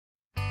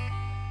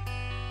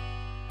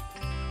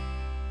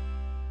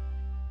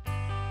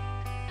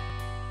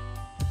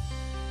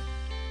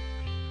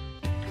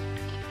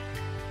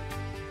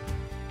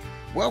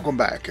Welcome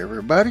back,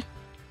 everybody,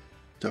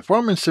 to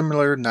Farming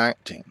Simulator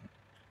 19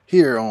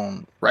 here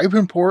on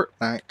Ravenport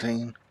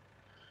 19.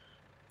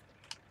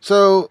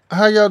 So,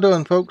 how y'all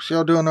doing, folks?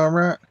 Y'all doing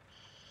alright?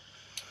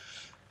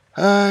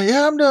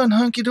 Yeah, I'm doing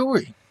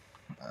hunky-dory.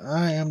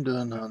 I am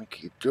doing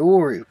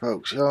hunky-dory,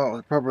 folks. Y'all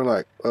are probably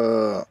like,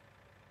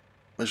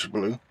 Mr.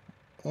 Blue,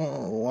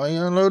 why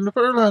you unloading the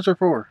fertilizer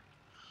for?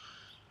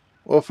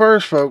 Well,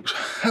 first, folks,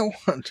 I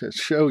want to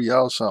show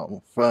y'all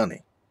something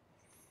funny.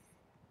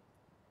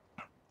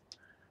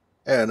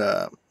 And,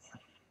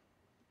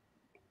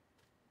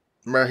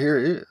 right here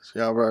it is.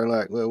 Y'all probably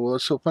like, well,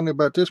 what's so funny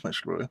about this,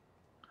 Mr. Blue?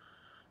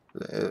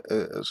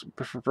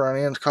 The front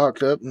end's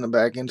cocked up and the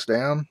back end's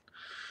down.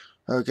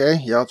 Okay,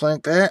 y'all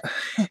think that?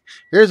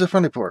 Here's the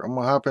funny part. I'm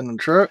going to hop in the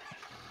truck.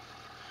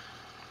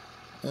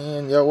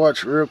 And y'all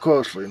watch real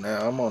closely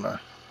now. I'm going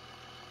to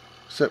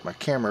set my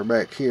camera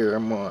back here.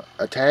 I'm going to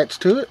attach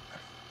to it.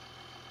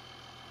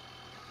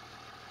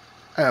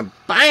 And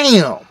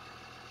BAM!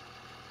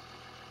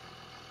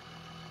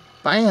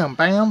 Bam,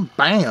 bam,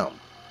 bam.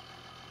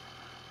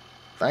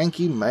 Thank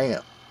you,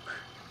 ma'am.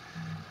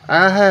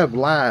 I have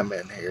lime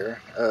in here.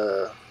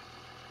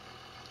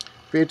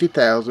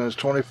 50,000. It's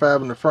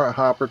 25 in the front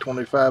hopper,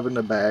 25 in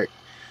the back.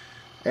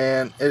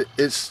 And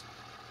it's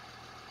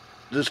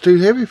just too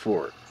heavy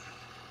for it.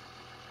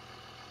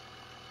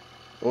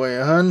 When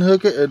you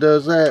unhook it, it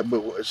does that,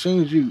 but as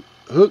soon as you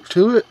hook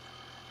to it,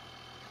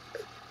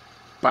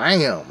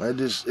 bam!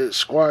 It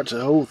squats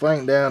the whole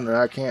thing down and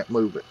I can't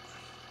move it.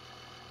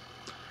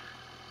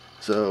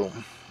 So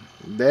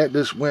that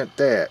just went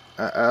that.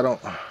 I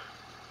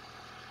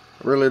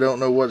really don't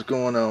know what's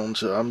going on,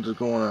 so I'm just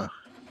going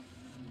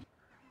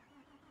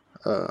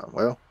to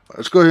well,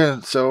 let's go ahead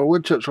and sell our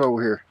wood chips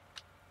over here.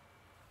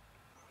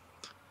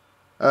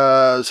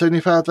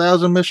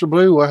 75,000, Mr.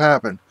 Blue, what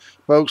happened?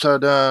 Folks, I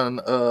done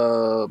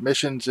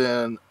missions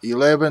in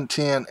 11,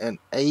 10, and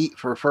 8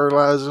 for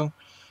fertilizing.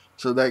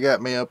 So that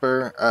got me up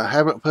there. I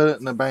haven't put it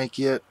in the bank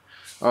yet,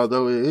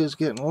 although it is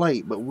getting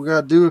late. But we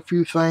got to do a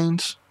few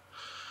things.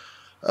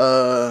 We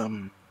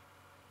got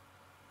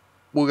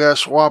to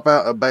swap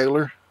out a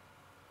baler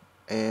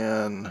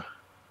and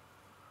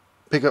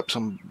pick up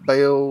some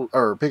bale,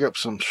 or pick up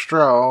some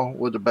straw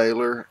with the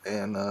baler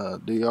and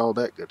do all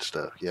that good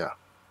stuff. Yeah.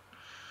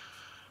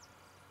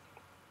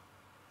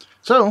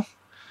 So,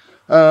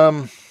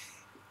 as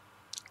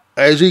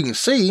you can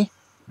see,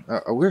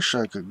 I wish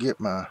I could get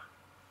my...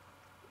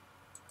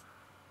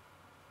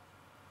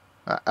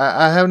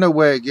 I have no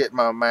way of getting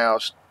my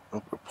mouse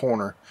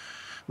pointer.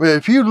 But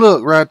if you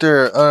look right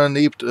there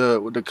underneath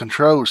the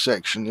control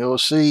section, you'll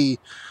see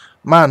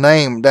my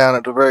name down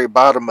at the very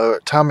bottom of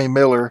it, Tommy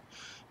Miller,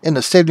 in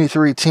the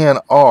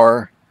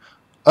 7310R,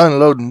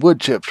 unloading wood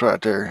chips right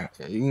there.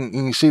 You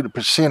can see the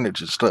percentage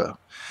and stuff.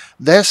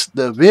 That's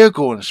the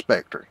vehicle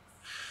inspector.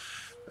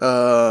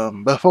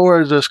 Before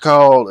it was just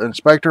called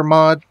Inspector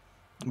Mod,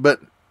 but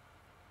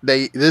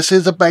this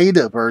is a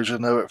beta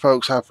version of it,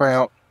 folks. I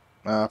found,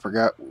 I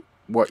forgot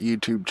what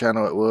YouTube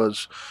channel it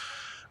was,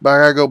 but I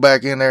gotta go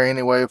back in there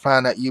anyway,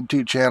 find that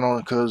YouTube channel,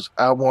 because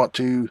I want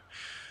to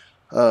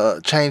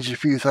change a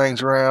few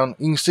things around.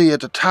 You can see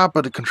at the top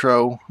of the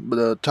control,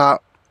 the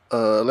top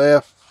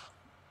left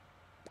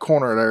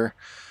corner there,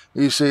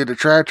 you see the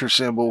tractor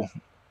symbol.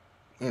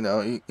 You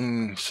know, you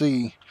can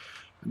see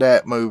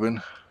that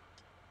moving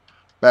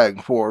back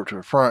and forth to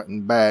the front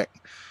and back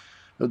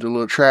of the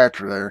little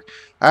tractor there.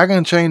 I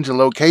can change the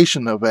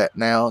location of that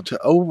now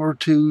to over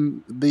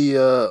to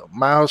the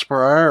miles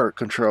per hour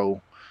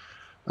control,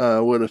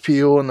 where the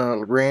fuel and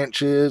the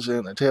wrench is,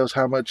 and it tells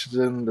how much is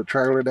in the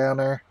trailer down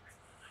there.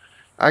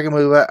 I can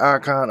move that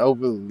icon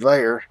over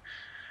there.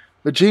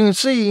 But you can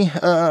see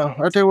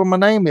right there where my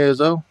name is,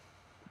 though,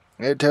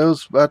 it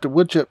tells about the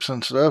wood chips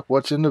and stuff,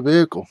 what's in the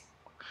vehicle.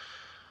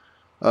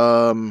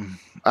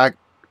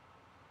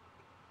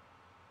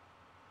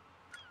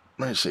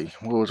 Let's see,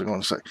 what was I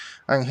going to say?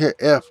 I can hit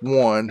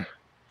F1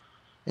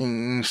 and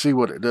you can see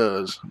what it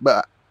does.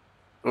 But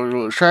the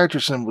little tractor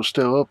symbol is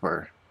still up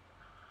there.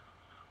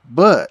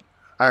 But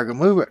I can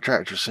move that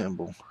tractor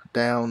symbol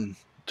down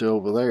to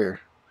over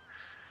there.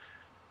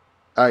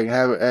 I can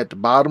have it at the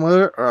bottom of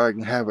it, or I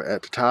can have it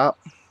at the top,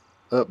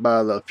 up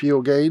by the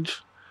fuel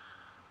gauge.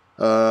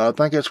 I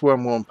think that's where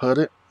I'm going to put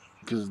it,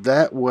 because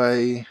that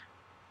way,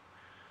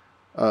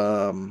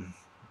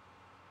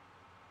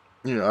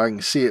 you know, I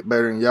can see it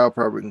better, and y'all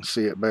probably can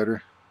see it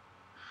better.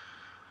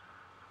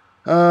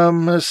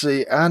 Let's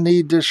see. I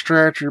need this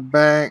tractor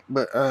back,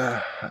 but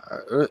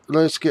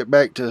let's get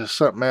back to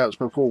something else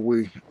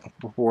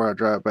before I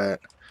drive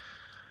back.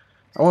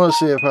 I want to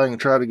see if I can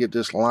try to get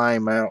this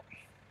lime out.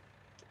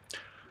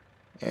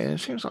 And it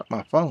seems like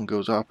my phone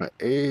goes off at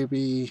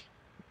every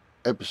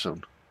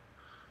episode.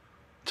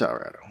 It's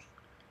alright.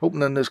 Hope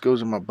none of this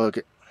goes in my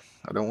bucket.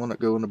 I don't want to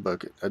go in the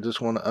bucket. I just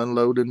want to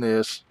unload in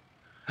this.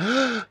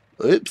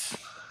 Oops.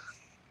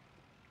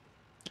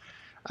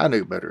 I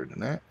knew better than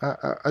that.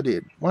 I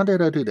did. Why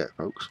did I do that,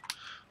 folks?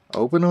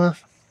 Open a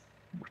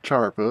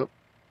chart up.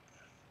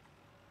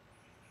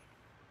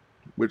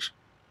 Which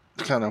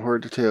is kind of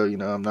hard to tell, you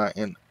know, I'm not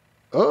in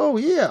Oh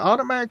yeah,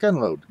 automatic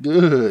unload.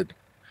 Good.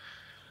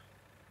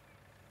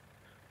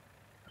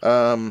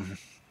 I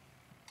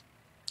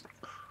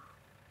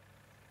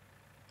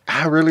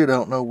really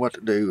don't know what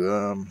to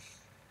do.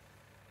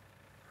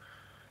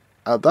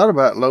 I thought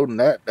about loading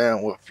that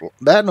down with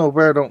that.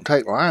 Over don't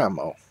take lime.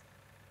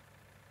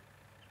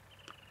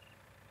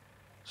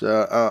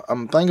 So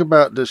I'm thinking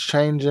about just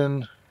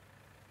changing.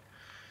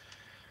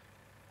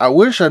 I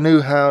wish I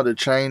knew how to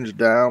change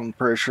down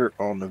pressure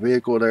on the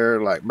vehicle there,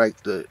 like make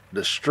the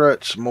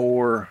struts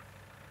more,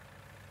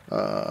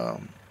 you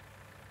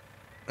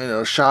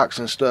know, shocks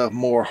and stuff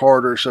more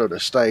harder so to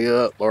stay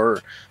up,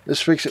 or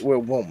just fix it where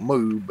it won't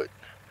move. But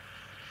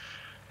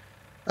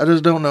I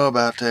just don't know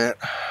about that.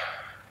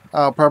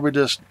 I'll probably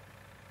just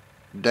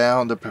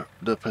down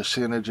the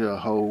percentage of a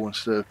hole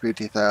instead of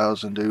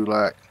 50,000, do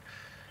like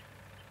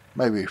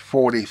maybe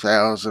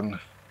 40,000,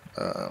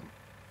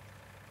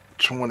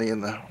 20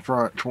 in the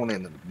front, 20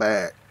 in the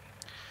back,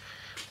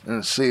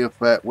 and see if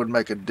that would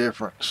make a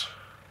difference.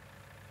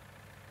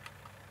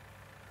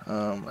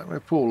 Let me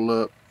pull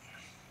up,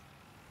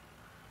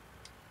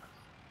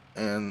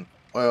 and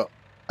well,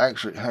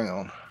 actually, hang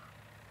on.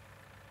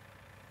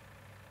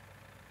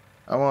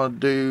 I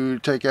want to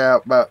take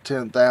out about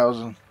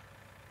 10,000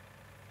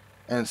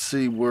 and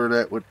see where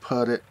that would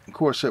put it. Of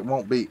course, it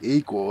won't be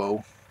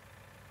equal.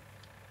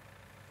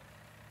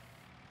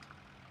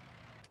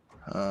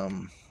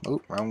 Oh,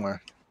 wrong way.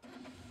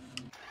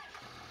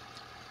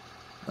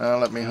 Now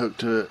let me hook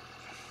to it.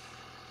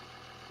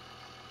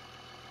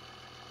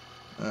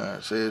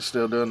 Alright, see, it's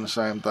still doing the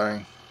same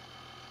thing.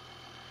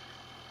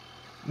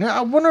 Now,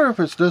 I wonder if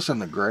it's this in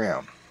the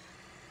ground.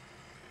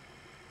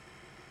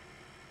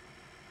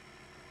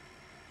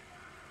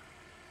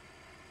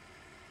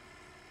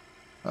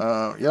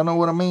 Y'all know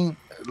what I mean?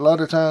 A lot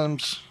of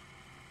times,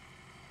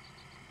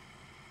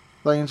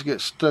 things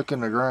get stuck in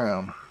the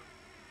ground.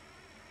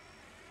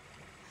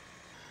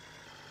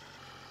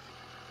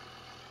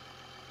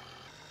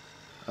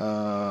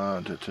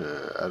 I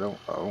don't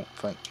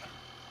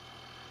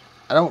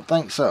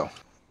think so.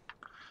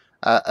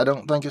 I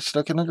don't think it's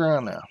stuck in the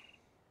ground now.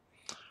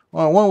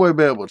 Well, one way to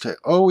be able to tell.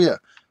 Oh yeah.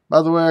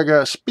 By the way, I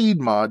got a speed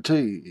mod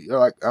too.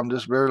 Like I'm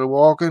just barely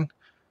walking.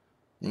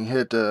 You can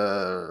hit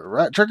the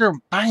right trigger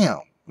and bam!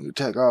 You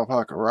take off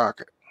like a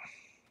rocket.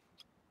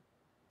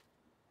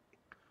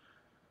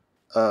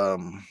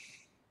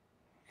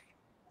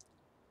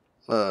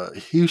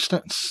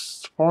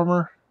 Houston's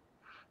Farmer.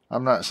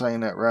 I'm not saying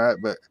that right,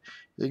 but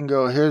you can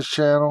go to his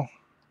channel.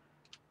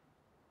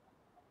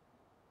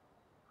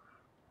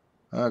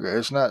 Okay,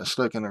 it's not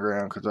stuck in the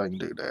ground because I can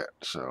do that.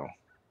 So,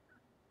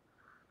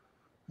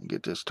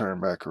 get this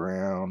turned back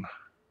around.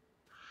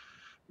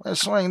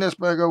 Let's swing this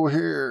back over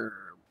here.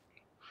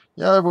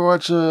 Y'all ever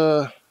watch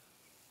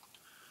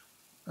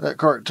that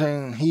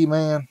cartoon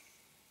He-Man?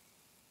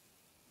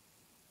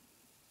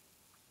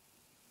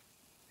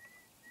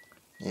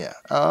 Yeah.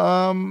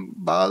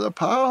 By the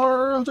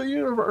power of the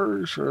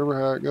universe, or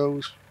how it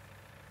goes.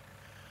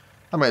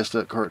 I messed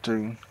up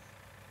cartoon.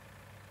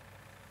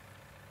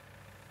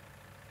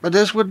 But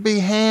this would be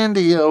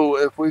handy,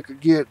 if we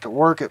could get it to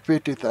work at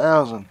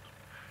 50,000.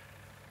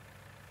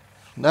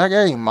 Now, I got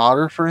any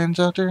modder friends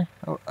out there?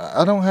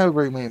 I don't have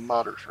very many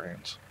modder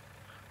friends.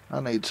 I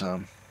need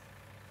some.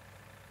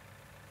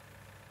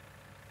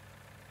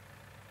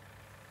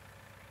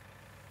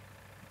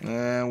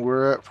 And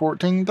we're at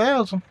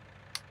 14,000.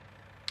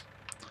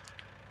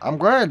 I'm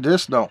glad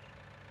this don't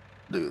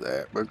do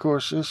that. But of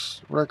course,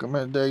 this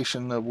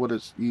recommendation of what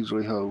it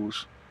usually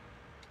holds.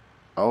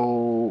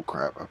 Oh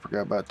crap! I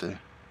forgot about the.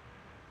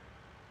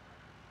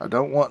 I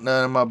don't want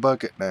none in my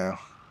bucket now.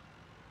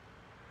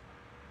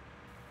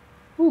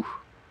 Whew.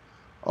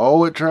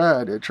 Oh, it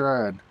tried. It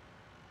tried.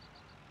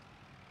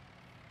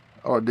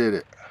 Oh, did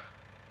it?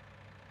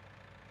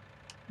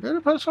 Did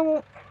it put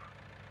some?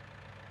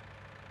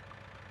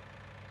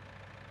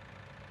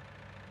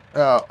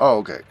 Oh,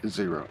 okay. It's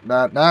 0.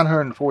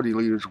 940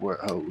 liters wet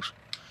hose.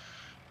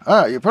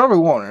 Alright, you're probably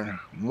wondering,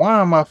 why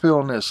am I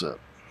filling this up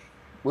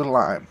with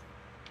lime?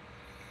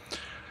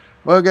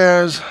 Well,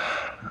 guys,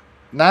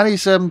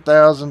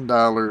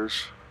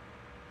 $97,000.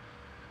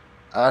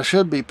 I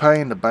should be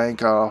paying the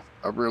bank off.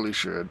 I really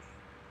should.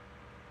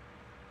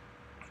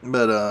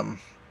 But, I'm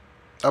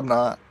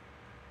not.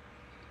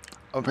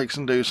 I'm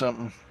fixing to do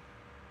something.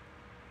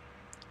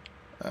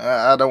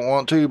 I don't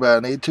want to,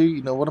 but I need to.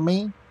 You know what I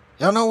mean?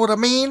 Y'all know what I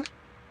mean?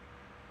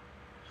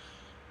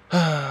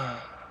 I'm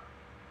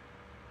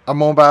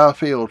gonna buy a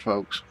field,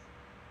 folks.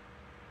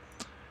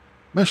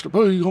 Mr.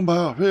 Pooh, you gonna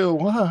buy a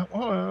field? Why?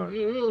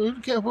 You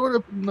can't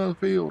afford another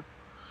field.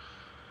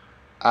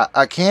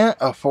 I can't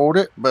afford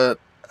it, but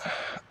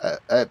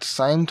at the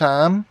same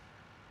time,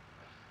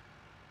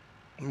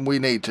 we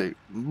need to.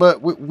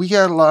 But we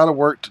got a lot of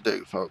work to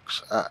do,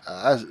 folks.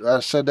 I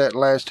said that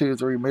last 2 or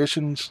 3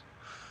 missions.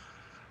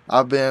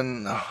 I've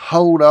been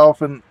hold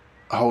off on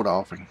I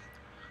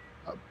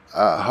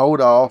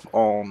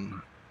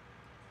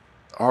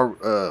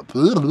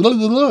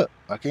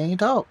can't even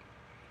talk.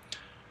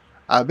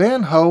 I've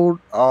been hold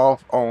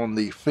off on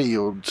the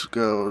fields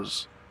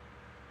because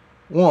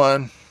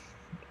One,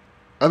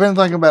 I've been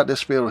thinking about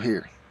this field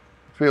here,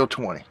 field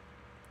 20.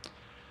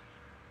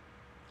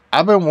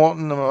 I've been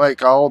wanting to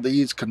make all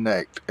these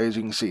connect, as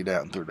you can see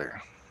down through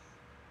there.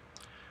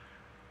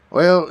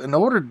 Well, in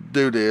order to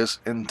do this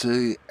and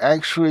to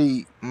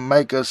actually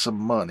make us some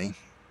money,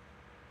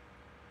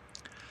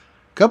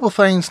 a couple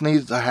things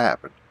need to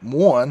happen.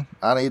 One,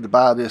 I need to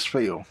buy this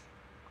field.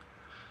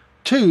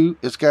 Two,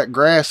 it's got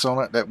grass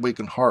on it that we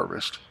can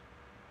harvest.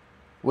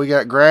 We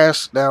got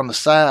grass down the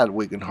side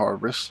we can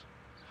harvest.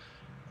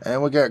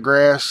 And we got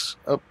grass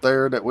up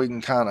there that we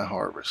can kind of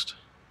harvest.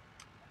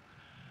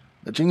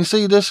 But you can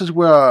see this is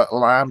where I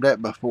limed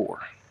at before.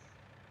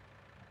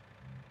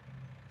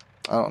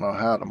 I don't know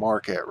how to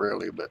mark that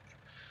really, but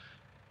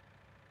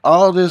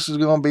all this is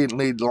going to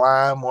need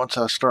lime once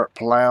I start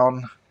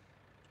plowing.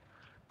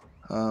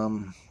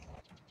 Another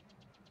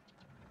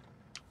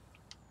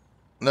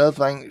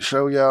thing to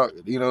show y'all,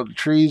 you know, the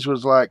trees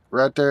was like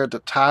right there at the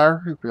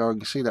tire. If y'all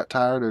can see that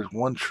tire, there's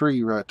one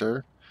tree right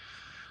there.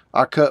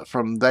 I cut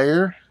from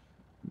there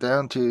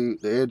down to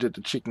the edge of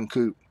the chicken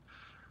coop,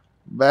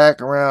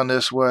 back around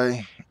this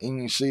way,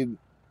 and you see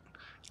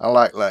I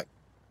like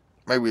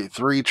maybe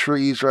 3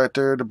 trees right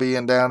there to be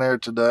in down there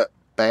to that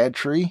bad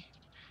tree,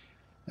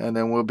 and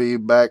then we'll be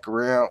back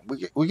around.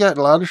 We got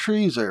a lot of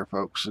trees there,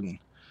 folks, and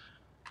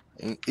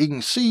you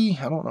can see,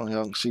 I don't know if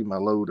y'all can see my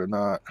load or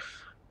not.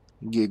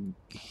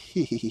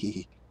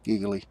 Giggly.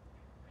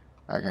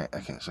 I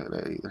can't say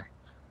that either.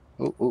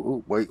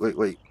 Oh,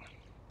 wait.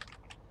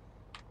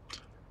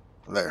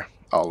 There,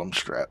 all of them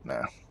strapped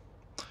now.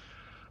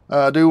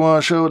 I do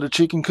want to show the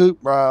chicken coop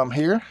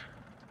here.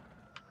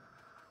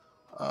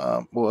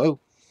 Whoa,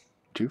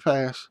 too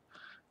fast.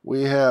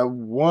 We have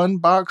 1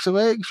 box of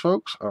eggs,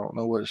 folks. I don't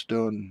know what it's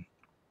doing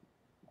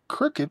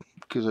crooked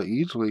because it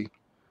usually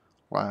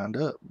lined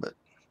up, but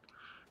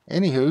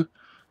anywho,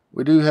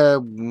 we do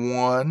have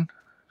 1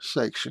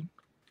 section.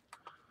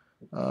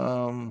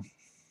 I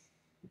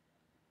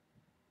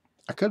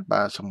could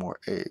buy some more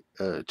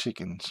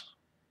chickens.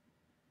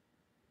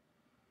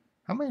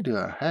 How many do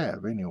I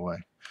have anyway?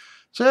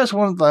 So that's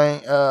one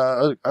thing.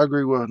 I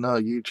agree with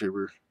another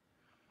YouTuber.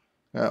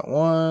 Got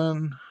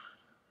 1,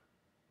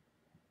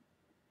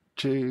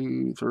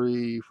 2,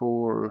 3,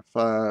 4,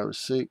 5,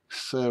 6,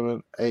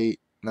 7, 8,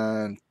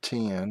 9,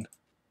 10,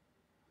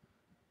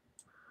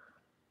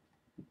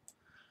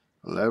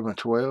 11,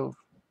 12.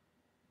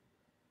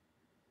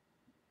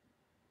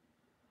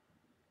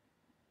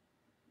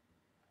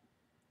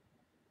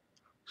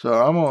 So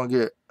I'm going to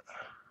get,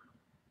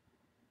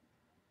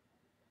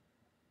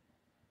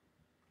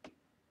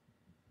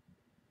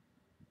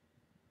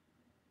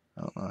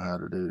 I don't know how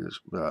to do this,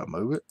 but I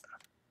move it.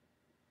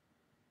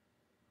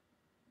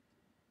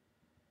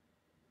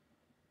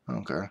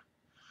 Okay.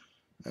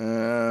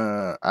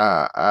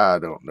 I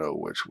don't know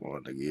which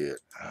one to get.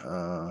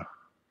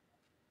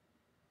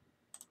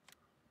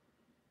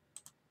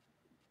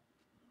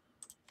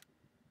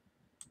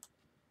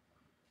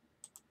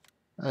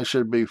 There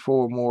should be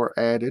 4 more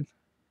added.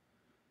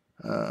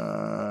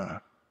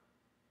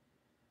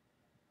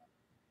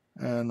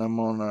 And I'm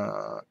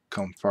gonna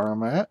confirm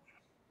that.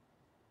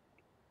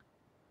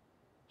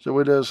 So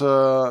it is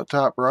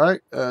top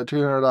right,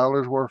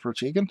 $200 worth of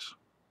chickens.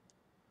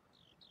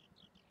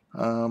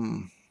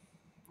 So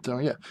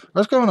yeah,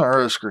 let's go on our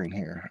other screen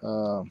here.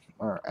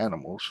 Our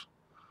animals.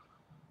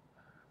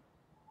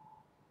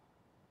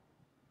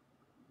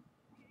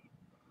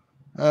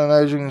 And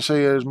as you can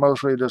see, it's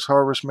mostly just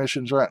harvest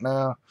missions right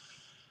now.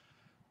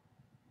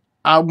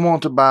 I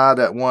want to buy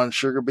that 1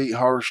 sugar beet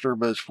harvester,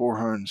 but it's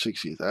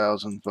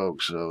 460,000,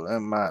 folks. So that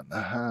might,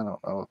 I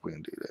don't know if we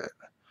can do that.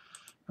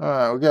 All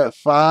right, we got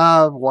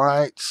 5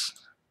 whites,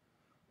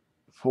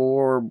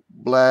 4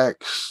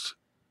 blacks,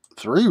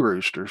 3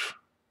 roosters.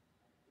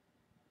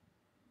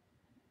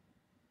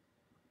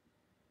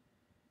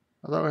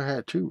 I thought we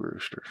had 2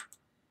 roosters.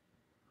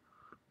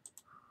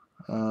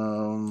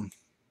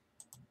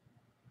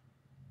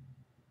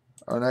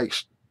 Our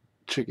next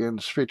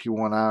chicken's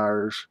 51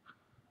 hours.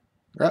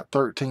 Got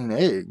 13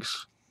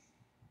 eggs.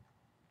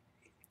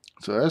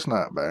 So that's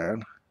not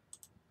bad.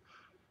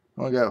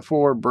 We got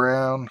 4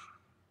 brown.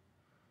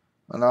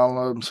 And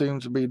all of them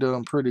seems to be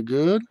doing pretty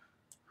good.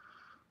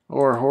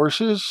 Or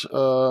horses,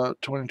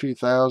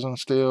 22,000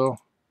 still.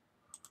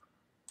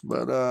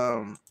 But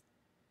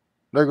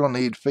they're gonna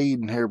need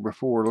feeding here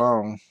before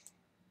long.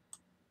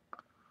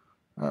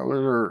 All right,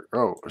 where's our,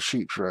 oh,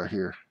 sheep's right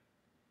here.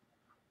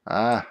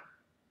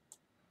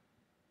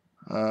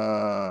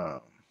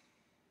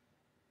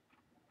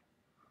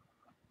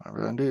 I'm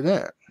gonna do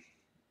that.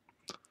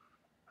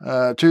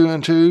 2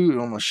 and 2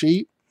 on the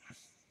sheep.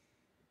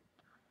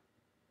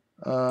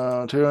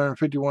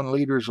 251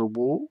 liters of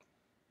wool.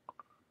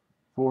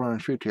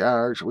 450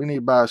 hours. We need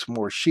to buy some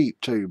more sheep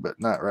too,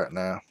 but not right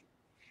now.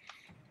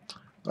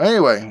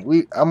 Anyway,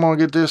 I'm gonna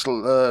get this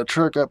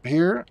truck up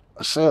here,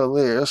 sell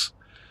this,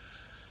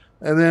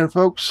 and then,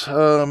 folks,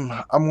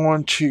 I'm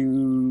going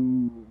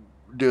to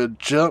do a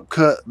jump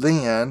cut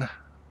then,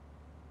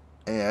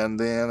 and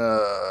then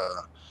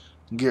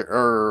get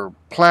our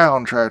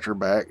plowing tractor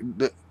back.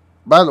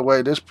 by the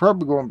way, this is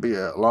probably going to be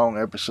a long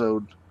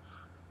episode.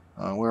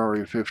 We're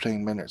already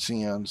 15 minutes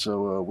in,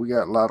 so we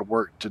got a lot of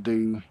work to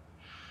do.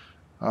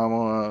 I'm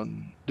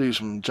going to do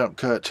some jump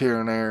cuts here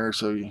and there,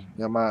 so you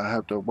might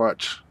have to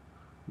watch.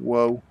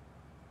 Whoa,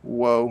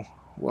 whoa,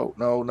 whoa,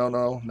 no, no,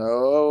 no,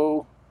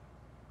 no.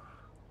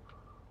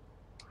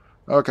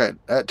 Okay,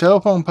 that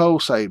telephone pole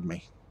saved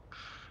me.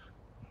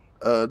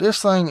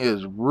 This thing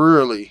is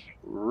really,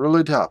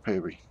 really top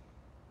heavy.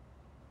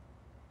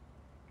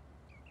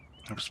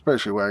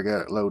 Especially where I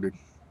got it loaded.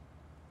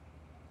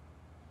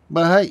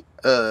 But hey,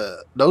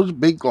 those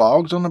big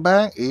logs on the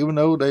back, even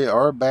though they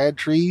are bad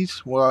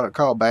trees, what I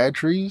call bad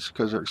trees,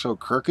 because they're so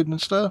crooked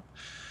and stuff,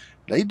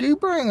 they do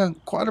bring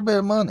quite a bit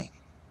of money.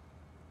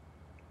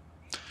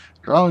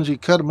 As long as you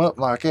cut them up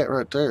like that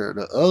right there,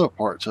 the other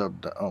parts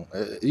of them,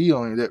 you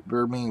only get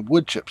very mean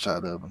wood chips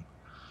out of them.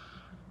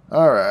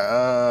 Alright,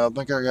 I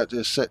think I got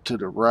this set to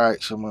the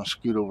right, so I'm going to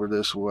scoot over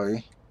this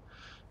way.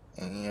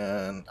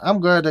 And I'm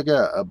glad they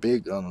got a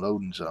big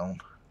unloading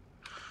zone.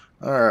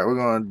 Alright, we're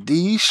going to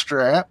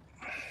de-strap.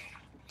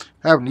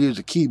 I haven't used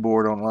the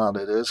keyboard on a lot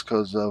of this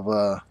because of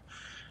the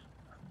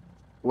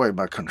way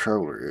my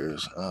controller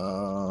is.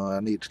 I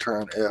need to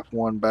turn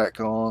F1 back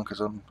on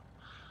because I'm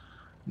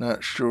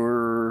not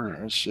sure.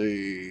 Let's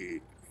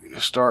see.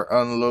 Start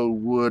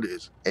unload wood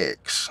is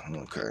X.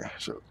 Okay,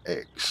 so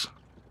X.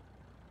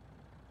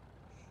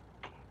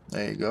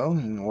 There you go. You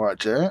can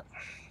watch that.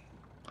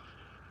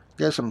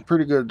 Got some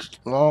pretty good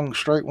long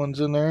straight ones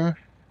in there.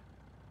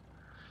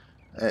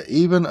 It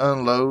even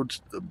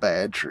unloads the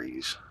bad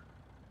trees.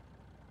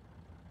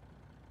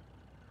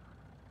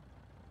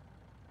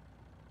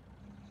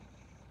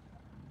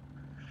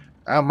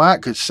 I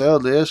might could sell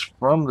this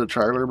from the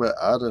trailer, but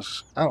I don't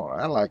know,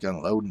 I like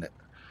unloading it.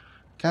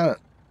 Kind of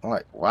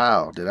like,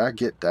 wow, did I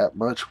get that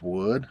much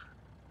wood?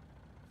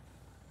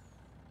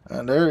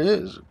 And there it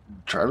is.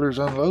 Trailer's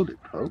unloaded,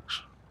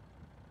 folks.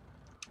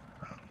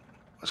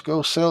 Let's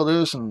go sell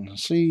this and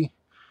see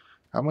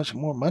how much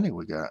more money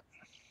we got.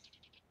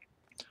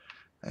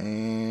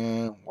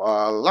 And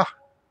voila.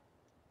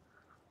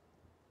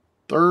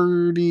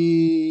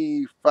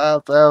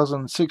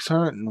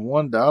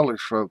 $35,601,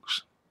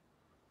 folks.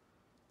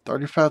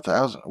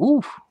 35,000.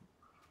 Ooh.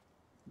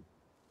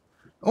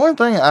 The only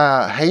thing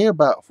I hate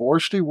about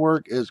forestry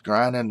work is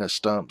grinding the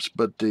stumps,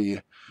 but the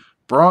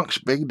Bronx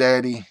Big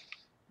Daddy.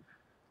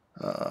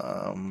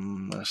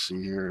 Let's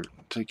see here.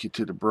 Take you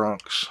to the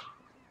Bronx.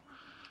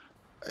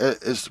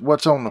 It's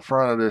what's on the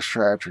front of this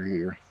tractor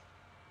here.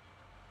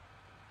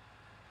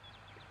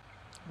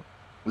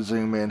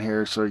 Zoom in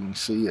here so you can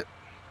see it.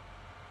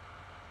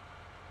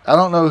 I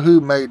don't know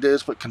who made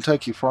this, but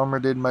Kentucky Farmer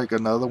did make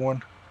another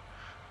one.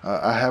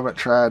 I haven't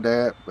tried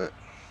that, but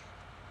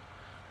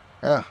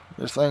yeah,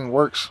 this thing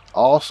works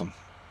awesome.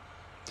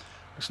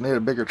 Just need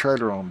a bigger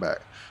trailer on back.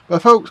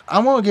 But folks,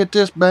 I'm going to get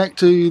this back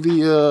to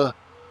the,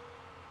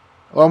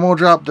 well, I'm going to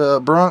drop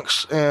the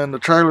Bronx and the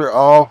trailer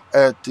off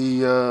at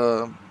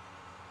the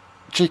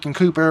chicken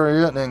coop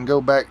area and then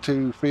go back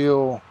to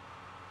field,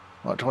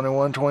 what,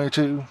 21,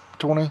 22,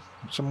 20,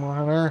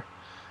 somewhere in there.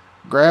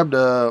 Grab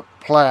the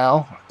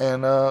plow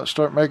and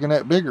start making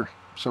that bigger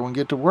so we can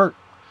get to work.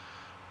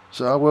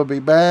 So I will be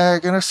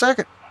back in a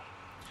second.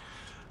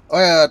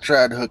 Well, I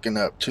tried hooking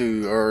up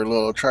to our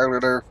little trailer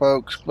there,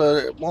 folks,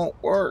 but it won't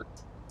work.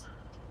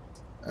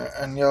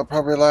 And y'all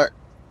probably like,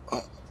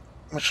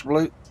 Mr.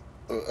 Blue,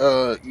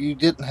 you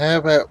didn't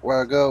have that a while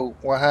ago.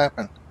 What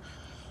happened?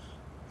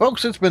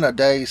 Folks, it's been a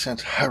day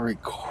since I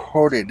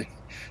recorded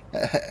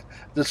that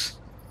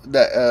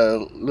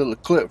little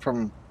clip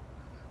from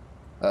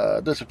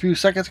just a few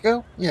seconds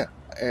ago. Yeah,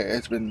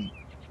 it's been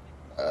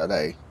a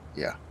day.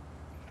 Yeah.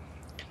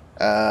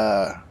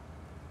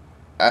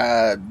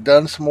 I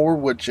done some more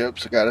wood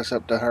chips. I got us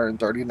up to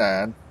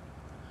 139.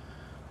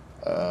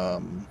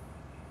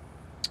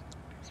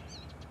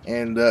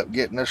 Ended up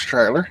getting this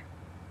trailer.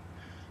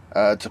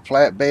 It's a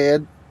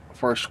flatbed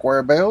for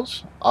square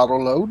bales, auto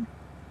load,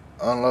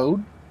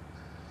 unload.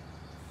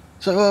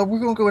 So we're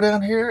gonna go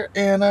down here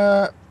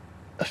and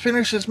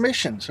finish this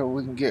mission so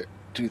we can get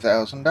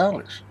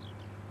 $2,000.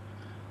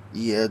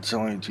 Yeah, it's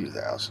only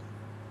 $2,000.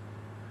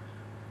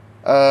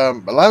 A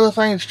lot of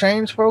things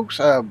changed, folks.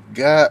 I've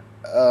got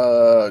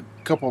a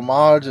couple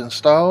mods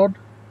installed.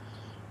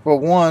 For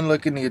one,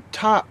 look in the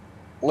top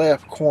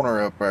left corner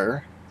up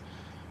there,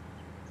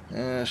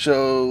 and it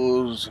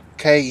shows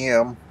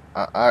KM.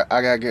 I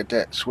gotta get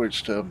that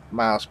switched to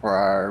miles per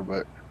hour,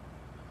 but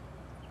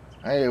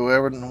hey,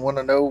 whoever want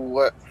to know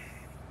what?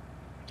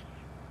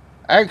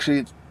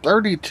 Actually,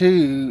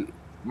 32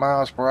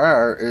 miles per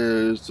hour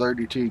is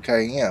 32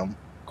 km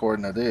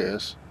according to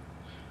this.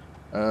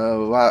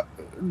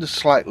 Just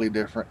slightly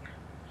different.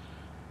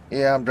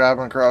 Yeah, I'm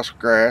driving across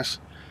grass.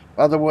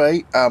 By the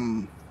way,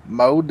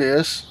 mowed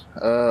this.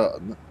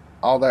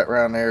 All that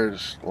around there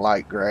is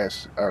light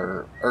grass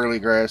or early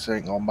grass.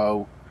 Ain't gonna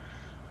mow.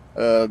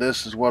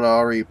 This is what I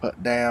already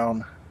put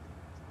down,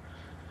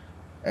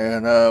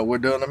 and we're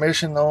doing a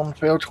mission on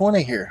field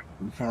 20 here,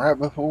 right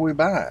before we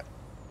buy it.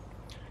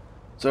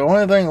 So the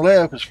only thing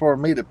left is for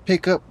me to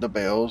pick up the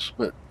bales,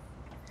 but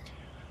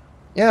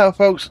Yeah,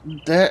 folks,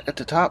 that at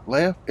the top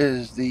left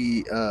is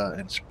the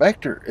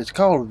inspector. It's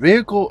called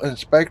Vehicle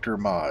Inspector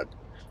Mod.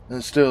 And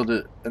it's still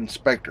the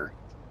Inspector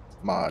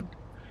mod.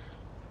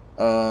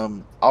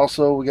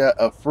 Also, we got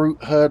a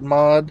Fruit HUD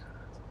mod.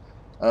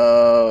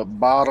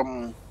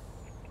 Bottom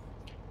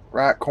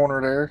right corner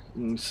there,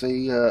 you can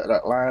see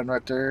that line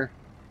right there.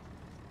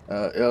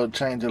 It'll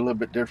change a little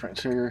bit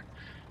difference here.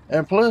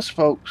 And plus,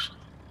 folks,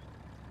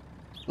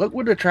 look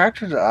where the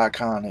tractor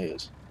icon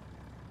is.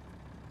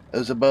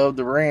 It's above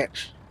the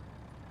wrench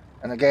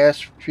and the gas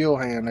fuel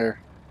hand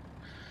there.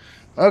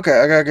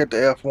 Okay, I gotta get the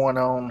F1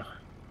 on.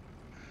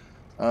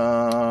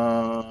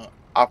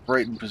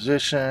 Operating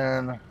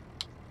position,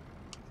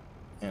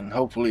 and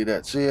hopefully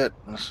that's it.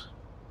 Let's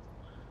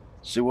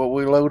see what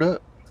we load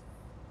up.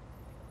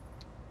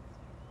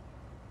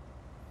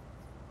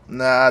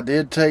 Now, I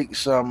did take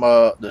some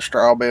the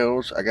straw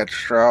bales. I got the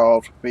straw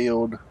off the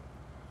field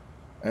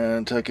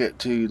and took it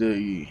to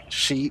the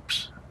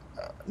sheeps.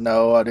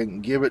 No, I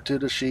didn't give it to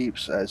the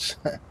sheeps. That's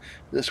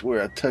this is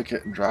where I took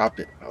it and dropped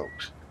it,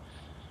 folks.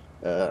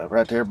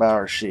 Right there by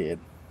our shed.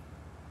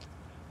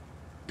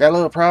 Got a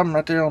little problem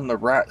right there on the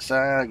right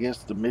side. I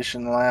guess the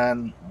mission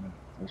line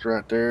is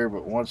right there.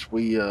 But once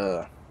we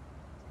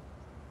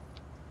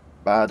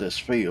buy this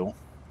field,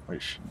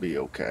 it should be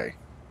okay.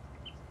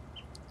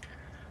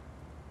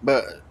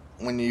 But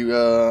when you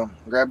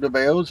grab the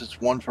bales,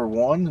 it's 1 for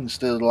 1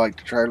 instead of like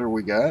the trailer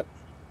we got.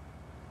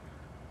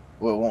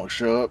 Well, it won't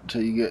show up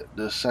until you get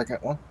the second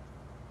one.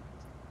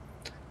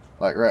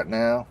 Like right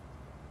now,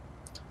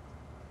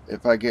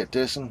 if I get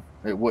this one,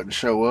 it wouldn't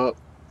show up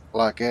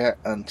like that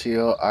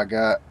until I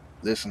got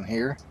this one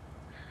here.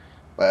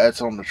 But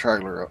that's on the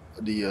trailer,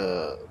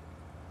 the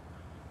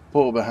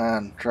pull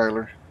behind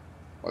trailer.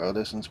 Well,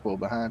 this one's pull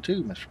behind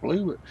too, Mr.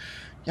 Blue. But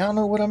y'all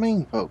know what I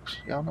mean, folks.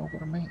 Y'all know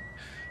what I mean.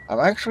 I'm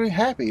actually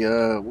happy.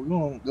 We're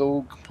gonna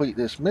go complete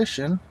this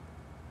mission,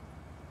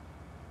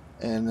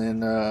 and then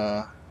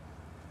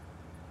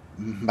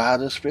buy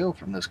this field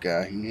from this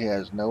guy. He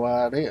has no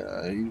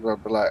idea. He's gonna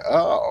be like,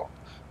 "Oh,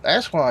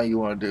 that's why you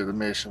want to do the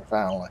mission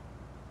finally."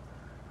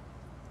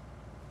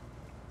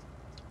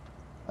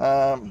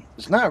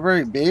 It's not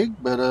very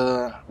big, but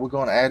we're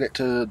gonna add it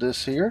to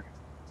this here.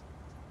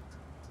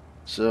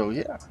 So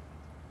yeah.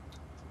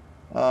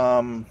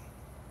 I'm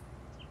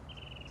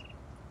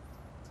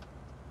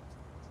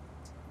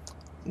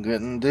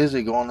getting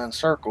dizzy going in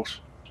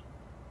circles.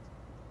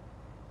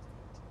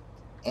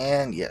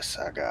 And yes,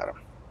 I got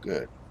him.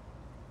 Good.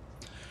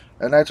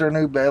 And that's our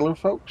new baler,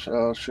 folks.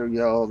 I'll show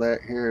you all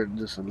that here in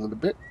just a little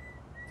bit.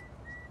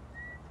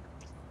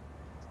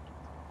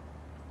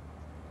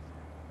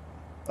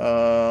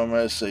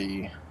 Let's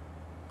see.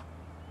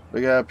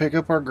 We gotta pick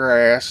up our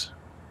grass,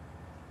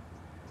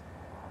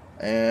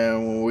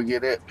 and when we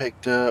get it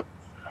picked up,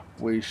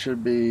 we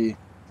should be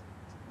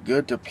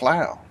good to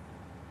plow.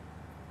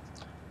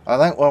 I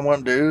think what I'm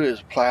gonna do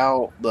is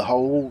plow the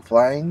whole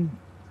thing,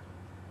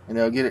 and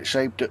they'll get it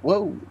shaped.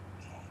 Whoa,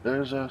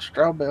 there's a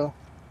straw bale.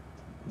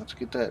 Let's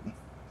get that.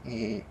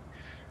 Yeah.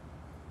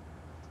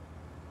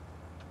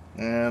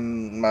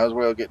 And might as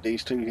well get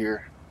these two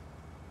here.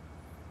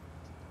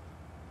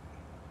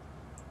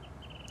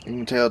 You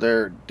can tell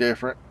they're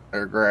different.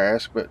 They're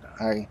grass, but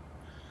hey,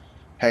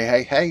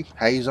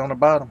 hay's on the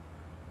bottom.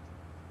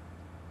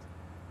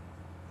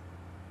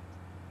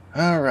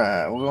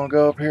 Alright, we're gonna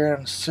go up here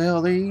and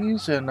sell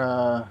these, and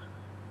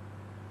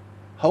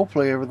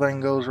hopefully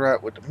everything goes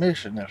right with the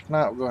mission. If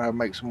not, we're gonna have to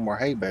make some more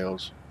hay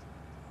bales.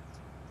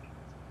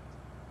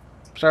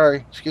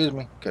 Sorry, excuse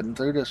me, cutting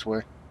through this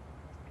way.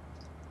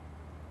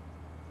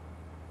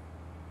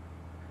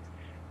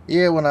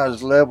 Yeah, when I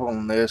was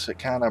leveling this, it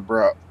kind of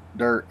brought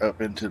dirt up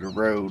into the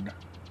road.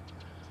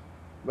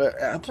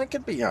 But I think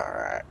it'd be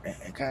alright.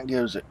 It kind of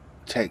gives it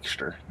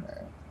texture,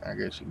 I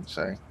guess you can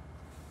say.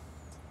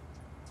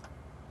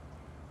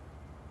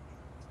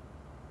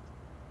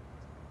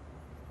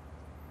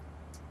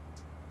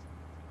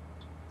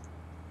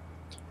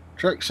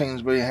 Truck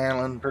seems to be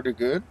handling pretty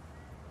good.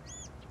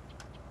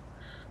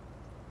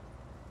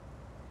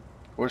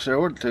 Of course, they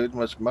ordered too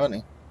much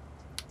money.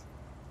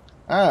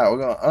 Alright, we're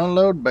going to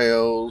unload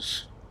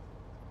bales.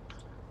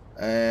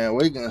 And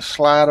we can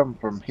slide them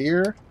from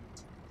here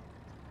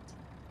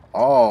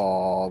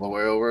all the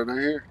way over to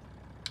here.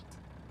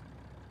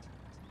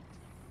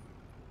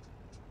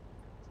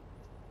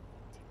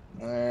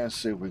 Let's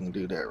see if we can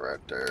do that right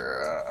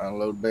there.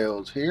 Unload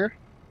bales here.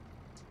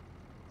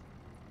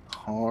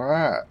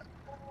 Alright.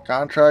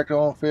 Contract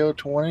on field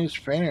 20 is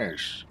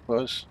finished.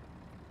 Plus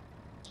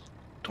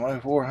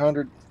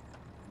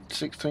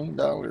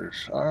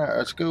 $2,416. Alright,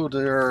 let's go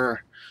to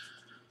our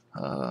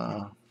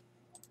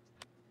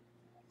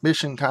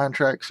mission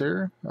contracts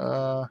here.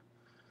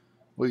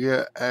 We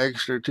got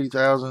extra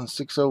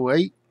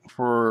 2,608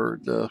 for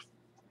the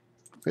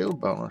field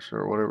bonus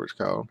or whatever it's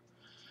called.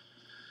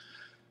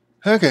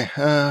 Okay,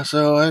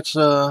 so that's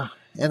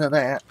end of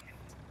that.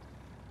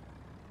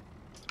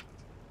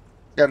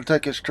 Got to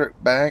take this trip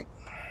back.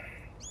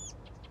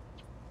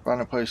 Find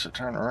a place to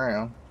turn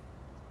around.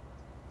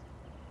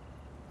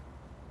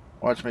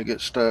 Watch me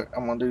get stuck.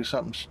 I'm gonna do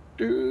something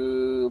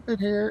stupid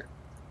here.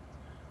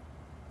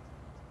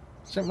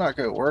 Seems like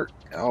it'll work.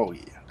 Oh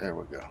yeah, there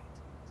we go.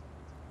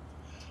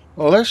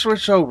 Well, let's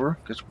switch over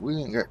because we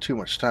ain't got too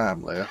much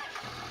time left.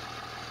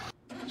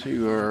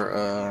 To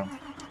our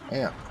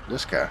yeah,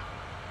 this guy.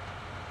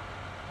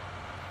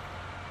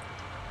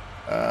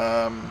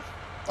 I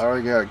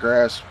already got a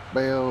grass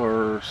bale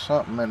or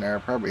something in there,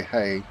 probably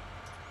hay.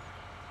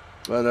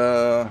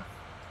 But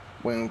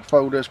we can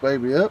fold this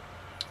baby up.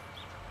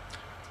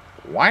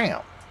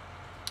 Wham!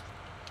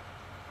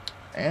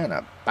 And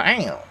a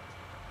bam!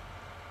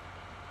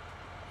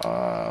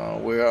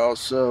 We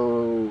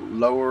also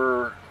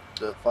lower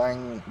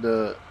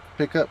the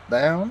pickup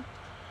down,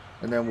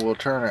 and then we'll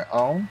turn it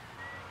on.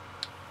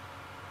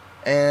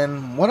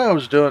 And what I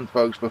was doing,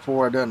 folks,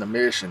 before I done the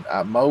mission,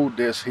 I mowed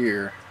this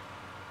here.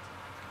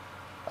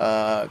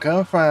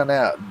 Come find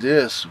out,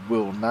 this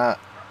will not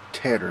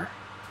tether.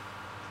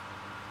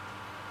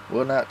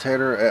 Will not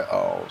tether at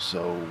all.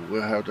 So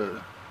we'll have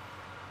to,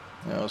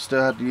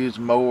 still have to use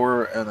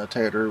mower and a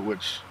tether,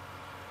 which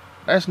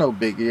that's no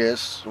biggie.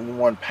 It's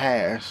one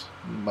pass.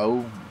 You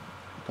mow,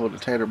 pull the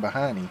tether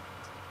behind you.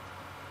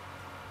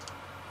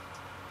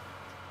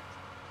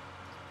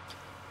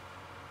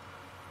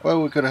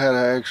 Well, we could have had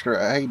an extra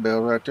hay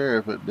bale right there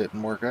if it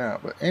didn't work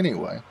out. But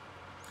anyway,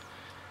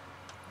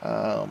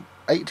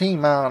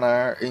 18 mile an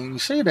hour, and you can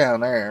see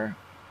down there,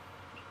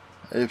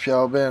 if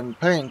y'all been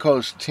paying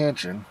close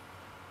attention,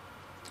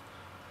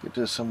 get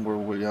this somewhere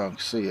where y'all can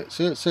see it.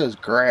 See, it says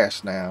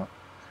grass now,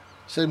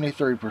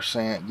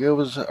 73%.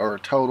 Gives us our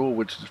total,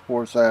 which is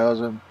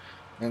 4,000,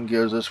 and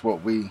gives us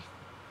what we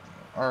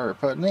are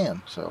putting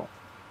in. So,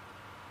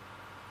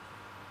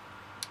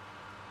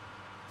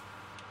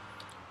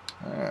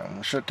 alright, I'm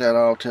gonna shut that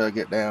off till I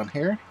get down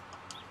here.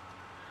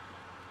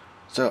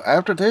 So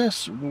after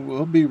this,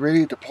 we'll be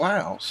ready to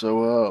plow.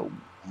 So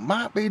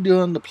might be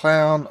doing the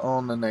plowing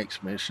on the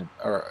next mission,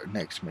 on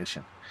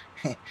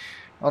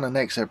the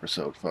next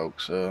episode,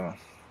 folks. I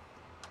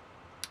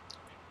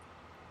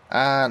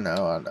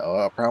know,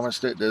 I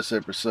promised it this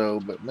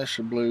episode, but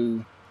Mr.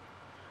 Blue,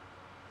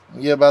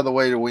 yeah, by the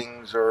way, the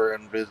wings are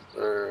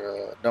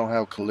don't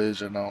have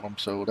collision on them,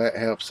 so that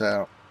helps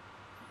out.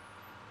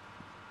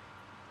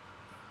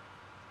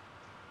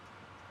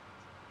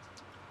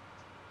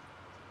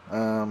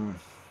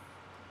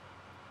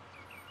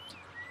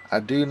 I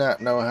do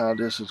not know how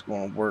this is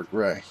going to work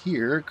right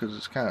here because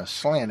it's kind of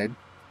slanted.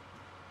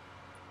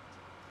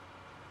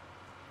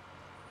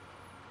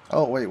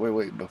 Oh, wait.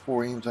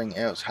 Before anything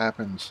else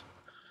happens,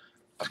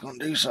 I was going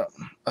to do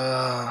something.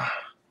 We're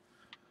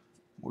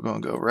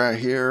going to go right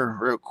here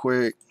real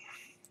quick.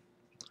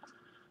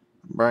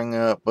 Bring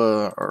up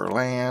our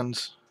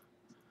lands.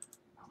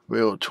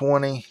 Wheel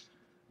 20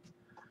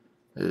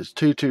 is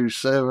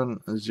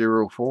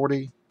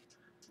 227,040.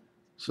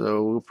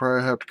 So we'll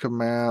probably have to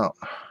come out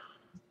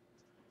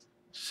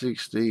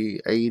 60,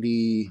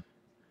 80,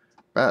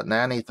 about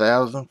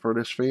 90,000 for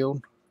this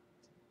field.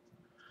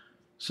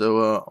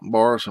 So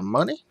borrow some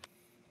money.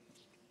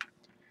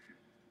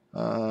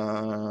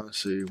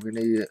 Let's see, we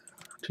need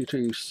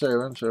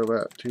 227, so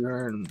about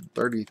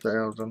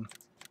 230,000.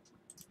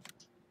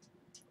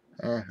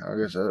 I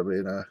guess that'll be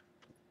enough.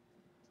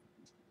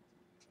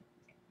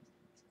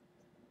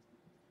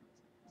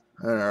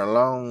 And our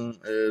loan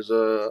is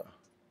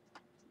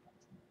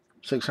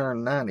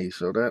 690,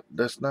 so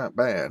that's not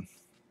bad.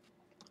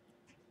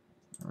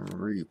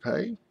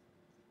 Repay.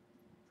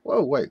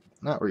 Whoa, wait,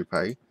 not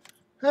repay.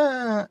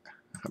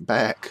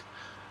 Back.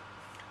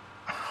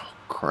 Oh,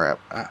 crap.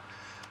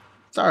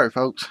 Sorry,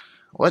 folks.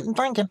 Wasn't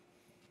thinking.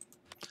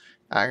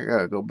 I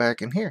gotta go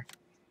back in here.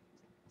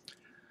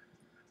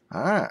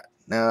 Alright,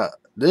 now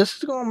this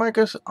is gonna make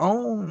us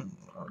own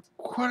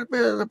quite a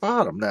bit at the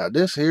bottom. Now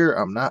this here,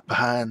 I'm not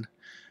buying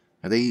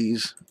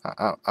these.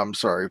 I'm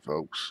sorry,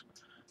 folks.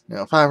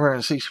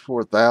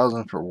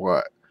 564,000 for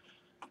what?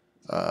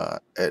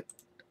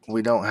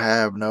 We don't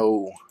have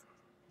nothing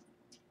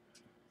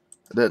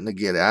to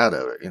get out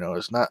of it.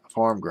 It's not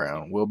farm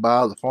ground. We'll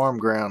buy the farm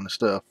ground and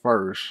stuff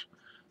first,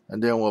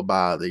 and then we'll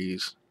buy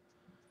these.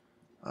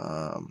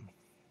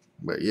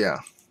 But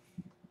yeah,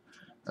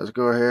 let's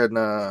go ahead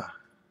and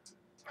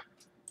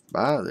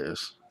buy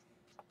this.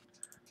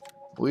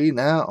 We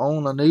now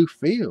own a new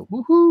field.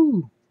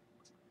 Woohoo!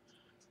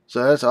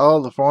 So that's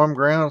all the farm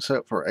ground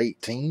except for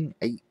 18.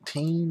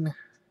 18.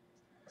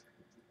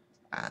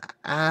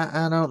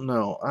 I don't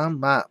know. I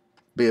might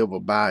be able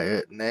to buy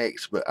it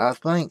next, but I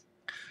think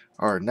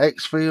our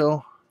next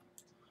field,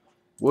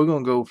 we're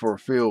gonna go for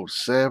field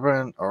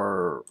 7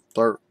 or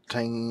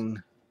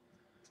 13,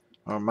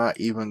 or might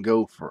even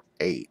go for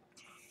 8.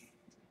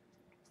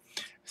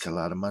 It's a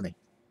lot of money,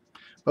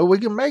 but we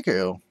can make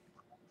it.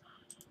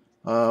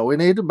 We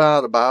need to buy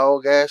the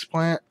biogas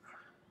plant,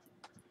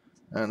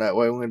 and that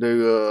way we can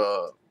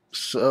do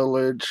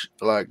silage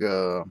like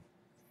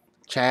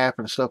chaff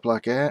and stuff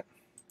like that.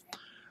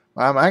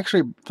 I'm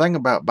actually thinking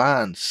about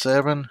buying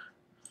 7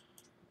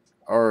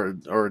 or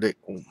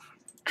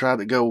try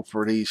to go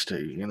for these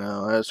two.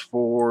 That's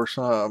 4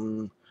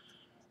 something.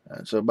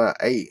 That's about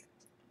 8.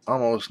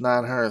 almost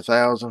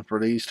 900,000 for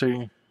these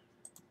two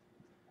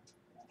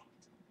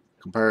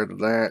compared to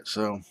that.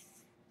 So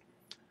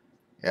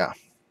yeah,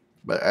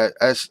 but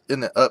that's in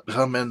the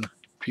upcoming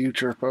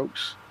future,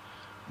 folks.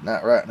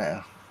 Not right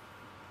now.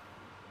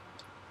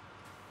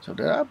 So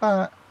did I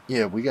buy?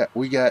 Yeah, we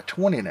got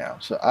 20 now,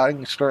 so I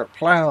can start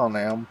plowing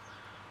them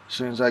as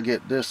soon as I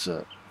get this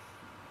up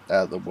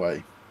out of the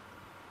way.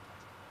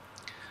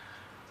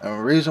 And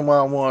the reason why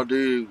I want to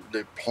do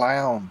the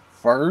plowing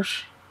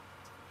first,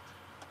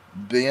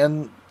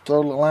 then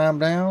throw the lime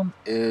down,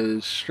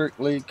 is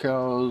strictly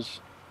because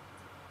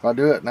if I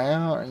do it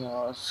now, you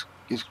know, it's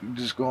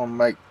just going to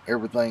make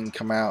everything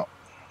come out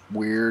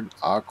weird,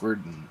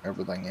 awkward, and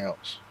everything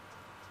else.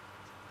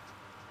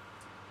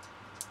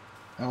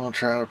 I'm going to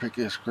try to pick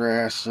this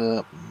grass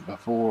up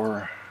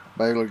before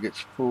Baylor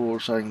gets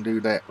full, so I can do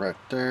that right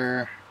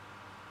there.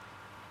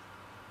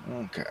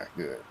 Okay,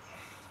 good.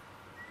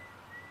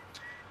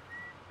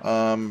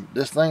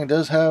 This thing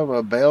does have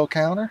a bale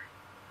counter.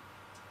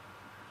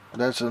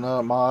 That's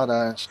another mod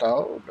I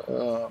installed.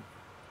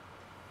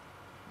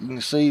 You can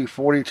see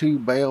 42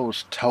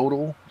 bales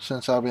total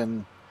since I've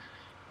been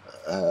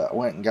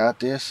went and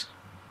got this.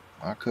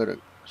 I could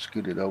have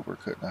scooted over,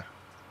 couldn't I?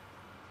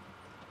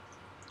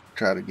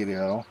 Try to get it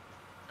all.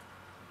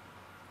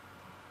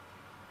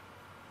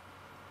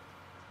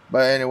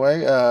 But anyway,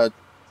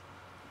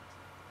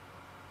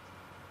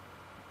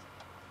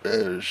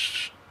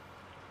 there's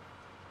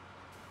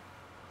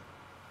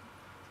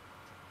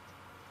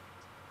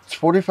it's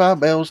 45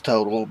 bales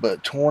total,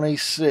 but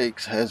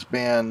 26 has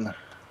been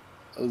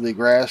the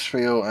grass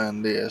field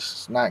and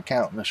this, not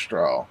counting the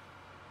straw.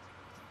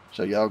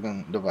 So y'all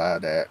can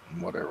divide that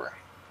and whatever.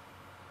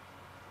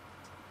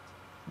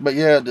 But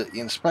yeah, the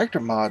inspector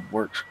mod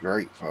works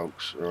great,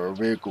 folks. Or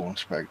vehicle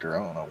inspector.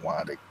 I don't know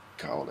why they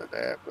called it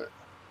that, but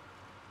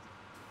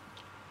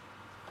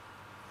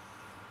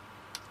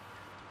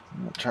I'm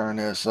gonna turn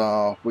this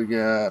off. We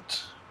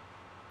got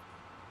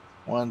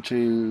 1,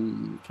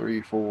 2,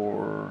 3,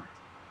 4,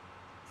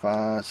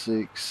 5,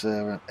 6,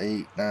 7,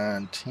 8,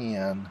 9,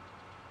 10,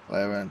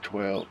 11,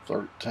 12,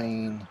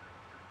 13,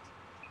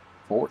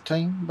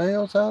 14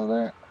 bales out of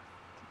that.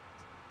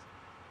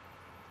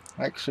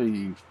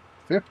 Actually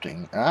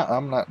 15.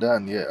 I'm not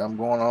done yet. I'm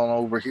going on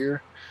over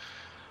here.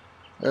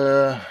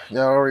 Y'all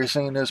already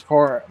seen this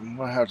part. I'm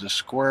gonna have to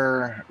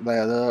square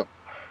that up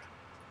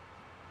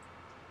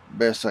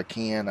best I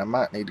can. I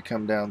might need to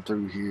come down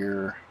through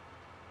here.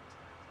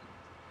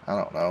 I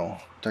don't know.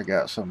 Take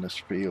out some of this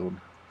field.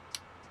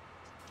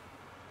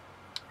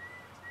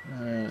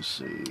 Let's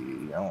see.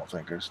 I don't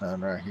think there's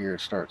none right here.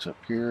 It starts up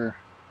here.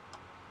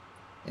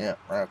 Yep,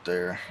 right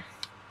there.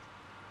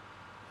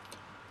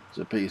 It's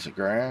a piece of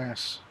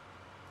grass.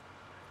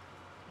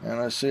 And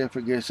let's see if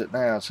it gets it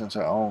now since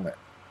I own it.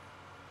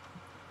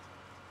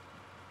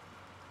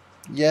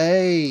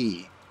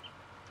 Yay!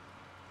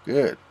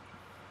 Good.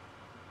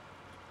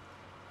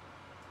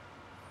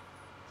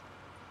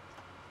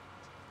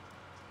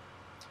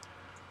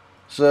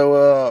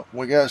 So,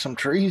 we got some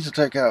trees to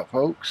take out,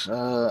 folks.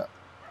 I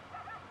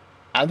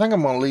think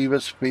I'm going to leave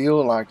this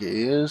field like it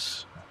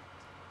is.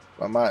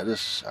 I might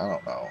just, I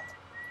don't know,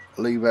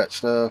 leave that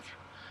stuff.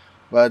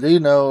 But I do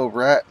know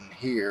right in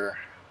here,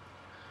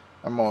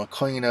 I'm going to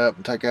clean up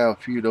and take out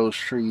a few of those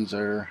trees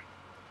there.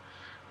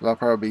 I'll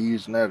probably be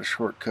using that as a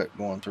shortcut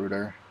going through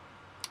there.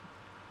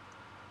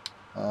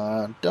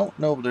 Don't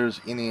know if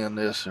there's any in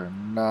this or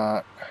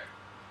not.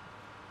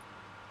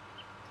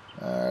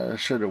 I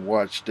should have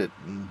watched it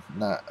and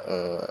not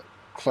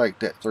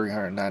clicked that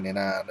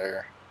 399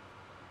 there.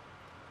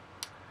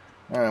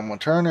 Alright, I'm going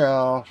to turn it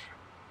off.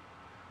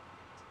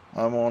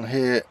 I'm going to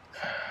hit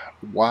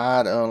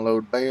wide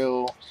unload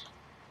bales.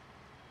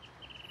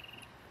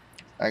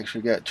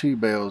 Actually got 2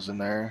 bales in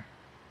there.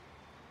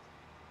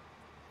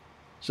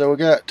 So we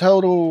got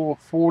total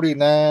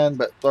 49,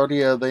 but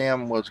 30 of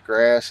them was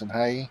grass and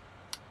hay.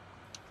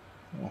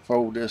 I'll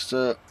fold this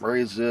up,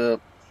 raise it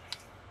up.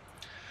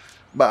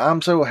 But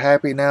I'm so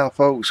happy now,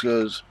 folks,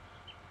 because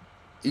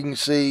you can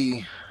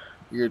see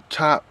your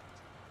top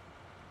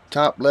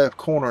left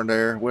corner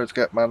there where it's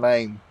got my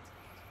name,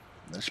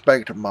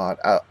 Inspector Mod.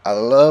 I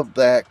love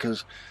that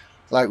because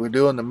like we're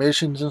doing the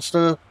missions and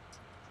stuff,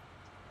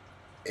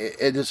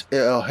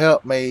 it'll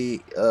help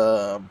me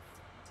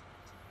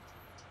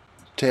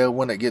tell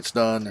when it gets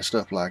done and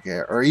stuff like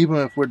that, or even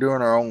if we're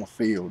doing our own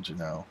fields, you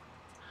know.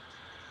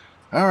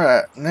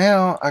 Alright,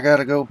 now I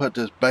gotta go put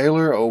this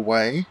baler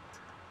away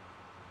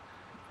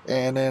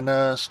and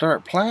then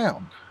start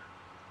plowing.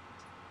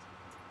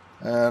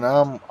 And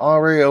I'm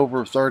already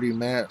over 30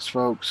 minutes,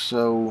 folks,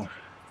 so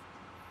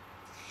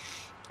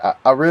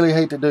I really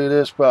hate to do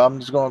this, but I'm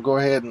just going to go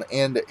ahead and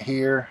end it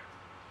here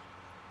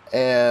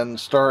and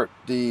start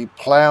the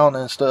plowing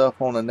and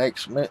stuff on the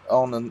next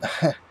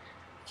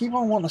keep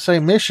on wanting to say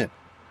mission.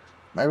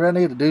 Maybe I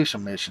need to do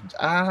some missions.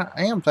 I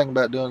am thinking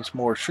about doing some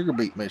more sugar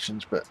beet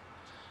missions, but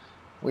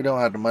we don't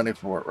have the money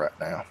for it right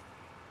now.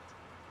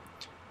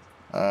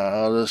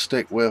 I'll just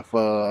stick with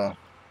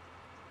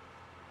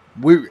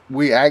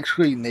we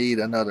actually need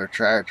another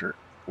tractor.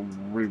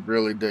 We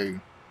really do.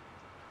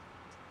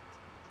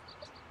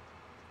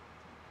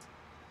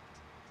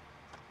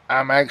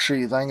 I'm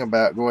actually thinking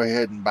about go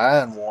ahead and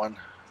buying one,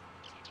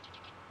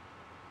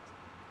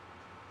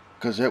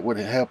 because it would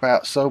help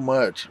out so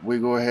much. We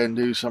go ahead and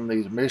do some of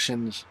these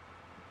missions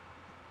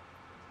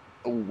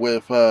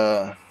with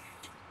one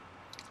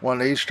of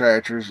these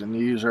tractors and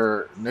use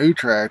our new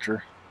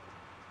tractor.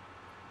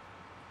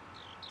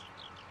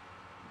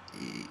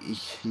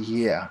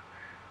 Yeah.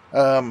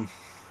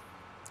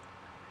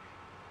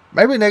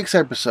 Maybe next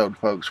episode,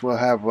 folks, we'll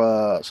have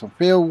some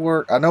field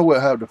work. I know we'll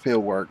have the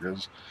field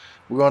workers.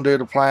 We're going to do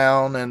the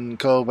plowing and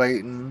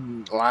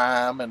cultivating,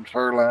 lime and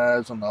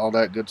fertilize and all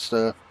that good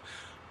stuff.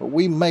 But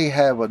we may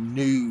have a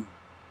new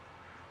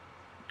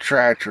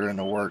tractor in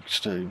the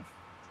works too.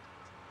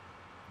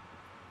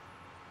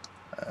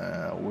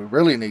 We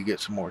really need to get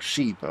some more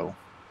sheep, though.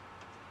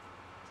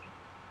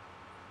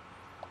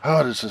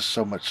 Oh, this is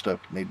so much stuff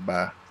you need to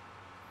buy.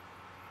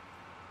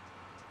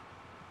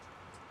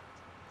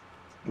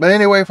 But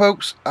anyway,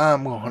 folks,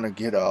 I'm going to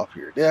get off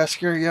here. Did I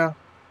scare y'all?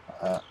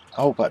 I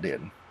hope I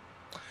didn't.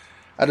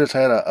 I just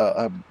had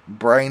a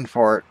brain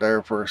fart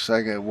there for a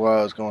second what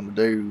I was going to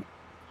do.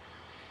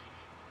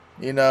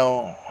 You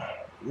know,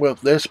 with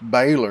this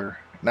baler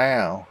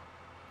now,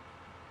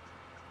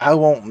 I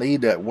won't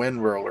need that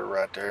wind roller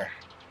right there.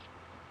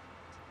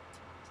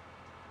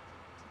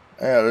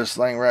 Yeah, this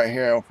thing right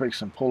here I'm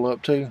fixing to pull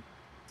up to.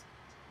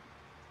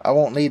 I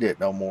won't need it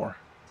no more.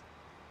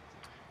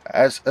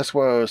 That's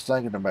what I was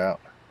thinking about.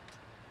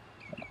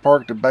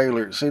 Park the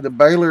baler. See, the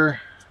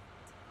baler,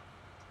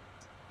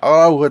 all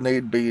I would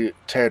need to be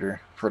tedder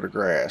for the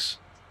grass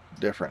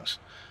difference.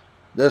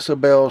 This will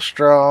bale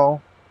straw,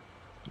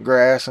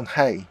 grass, and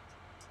hay.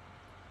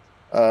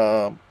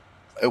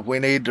 If we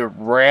need to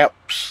wrap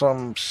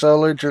some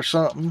silage or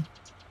something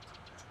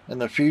in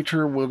the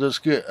future, we'll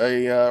just get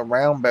a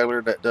round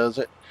baler that does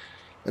it.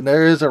 And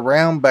there is a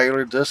round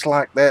baler just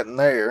like that in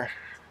there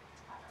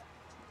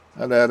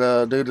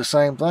that do the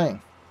same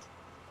thing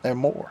and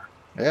more.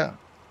 Yeah.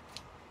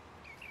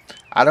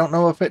 I don't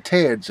know if it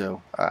Ted's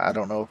though. I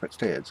don't know if it's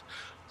Ted's.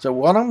 So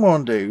what I'm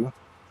going to do,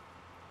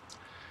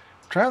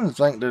 I'm trying to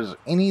think there's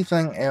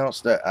anything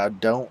else that I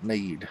don't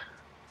need.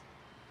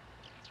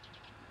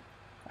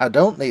 I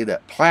don't need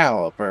that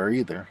plow up there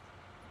either.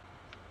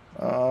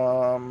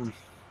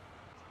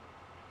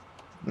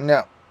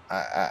 No,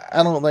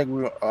 I don't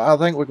think I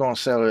think we're going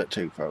to sell it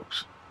too,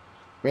 folks.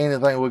 If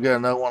anything, we'll get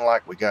another one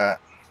like we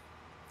got.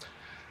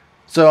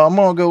 So I'm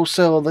going to go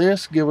sell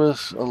this, give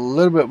us a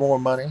little bit more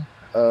money.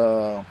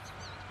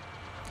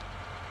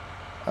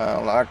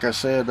 Like I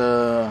said,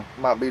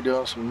 might be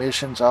doing some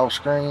missions off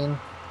screen.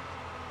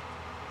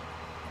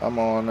 I'm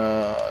on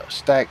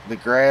stack the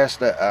grass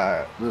that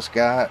I just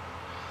got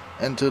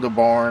into the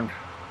barn.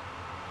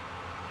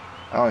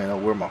 I don't even know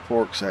where my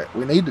fork's at.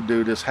 We need to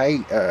do this hay,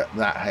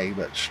 not hay,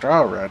 but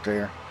straw right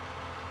there,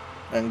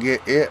 and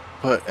get it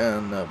put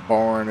in the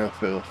barn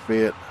if it'll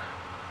fit.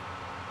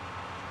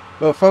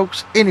 But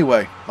folks,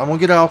 anyway, I'm gonna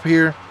get off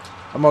here.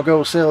 I'm gonna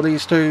go sell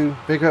these two,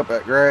 pick up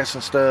that grass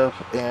and stuff,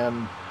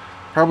 and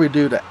probably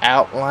do the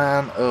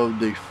outline of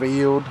the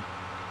field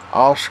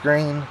off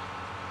screen.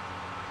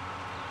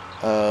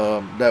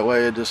 That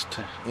way it just,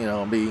 you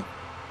know, be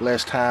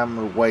less time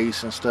to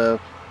waste and stuff.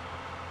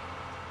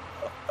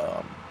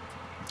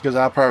 Because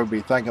I'll probably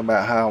be thinking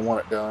about how I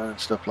want it done and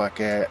stuff like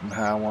that, and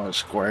how I want it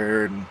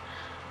squared, and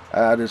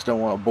I just don't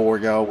want to bore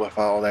y'all with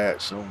all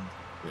that. So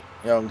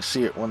y'all can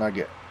see it when I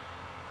get.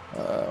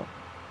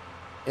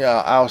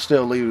 Yeah, I'll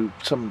still leave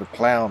some of the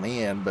plowing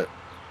in, but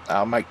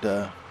I'll make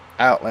the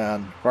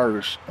outline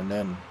first and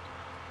then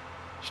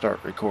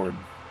start recording.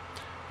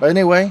 But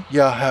anyway,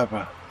 y'all have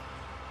a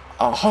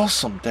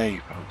awesome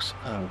day, folks.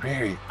 A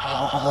very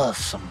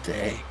awesome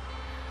day.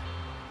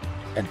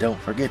 And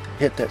don't forget to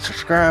hit that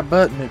subscribe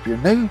button if you're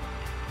new.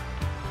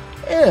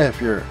 And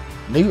if you're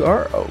new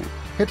or old,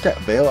 hit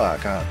that bell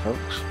icon,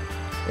 folks.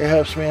 It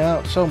helps me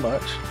out so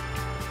much.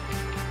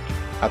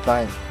 I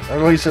think. Or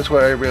at least that's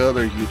what every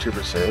other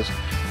YouTuber says.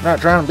 I'm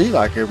not trying to be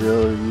like every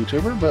other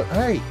YouTuber, but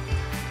hey,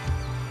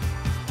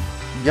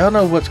 y'all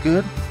know what's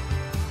good.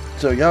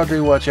 So y'all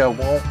do what y'all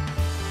want.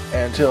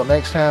 And until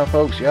next time,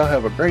 folks, y'all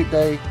have a great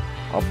day,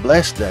 a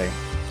blessed day.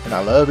 And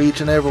I love each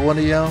and every one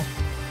of y'all.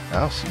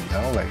 I'll see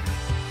y'all later.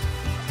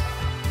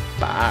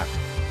 Bye.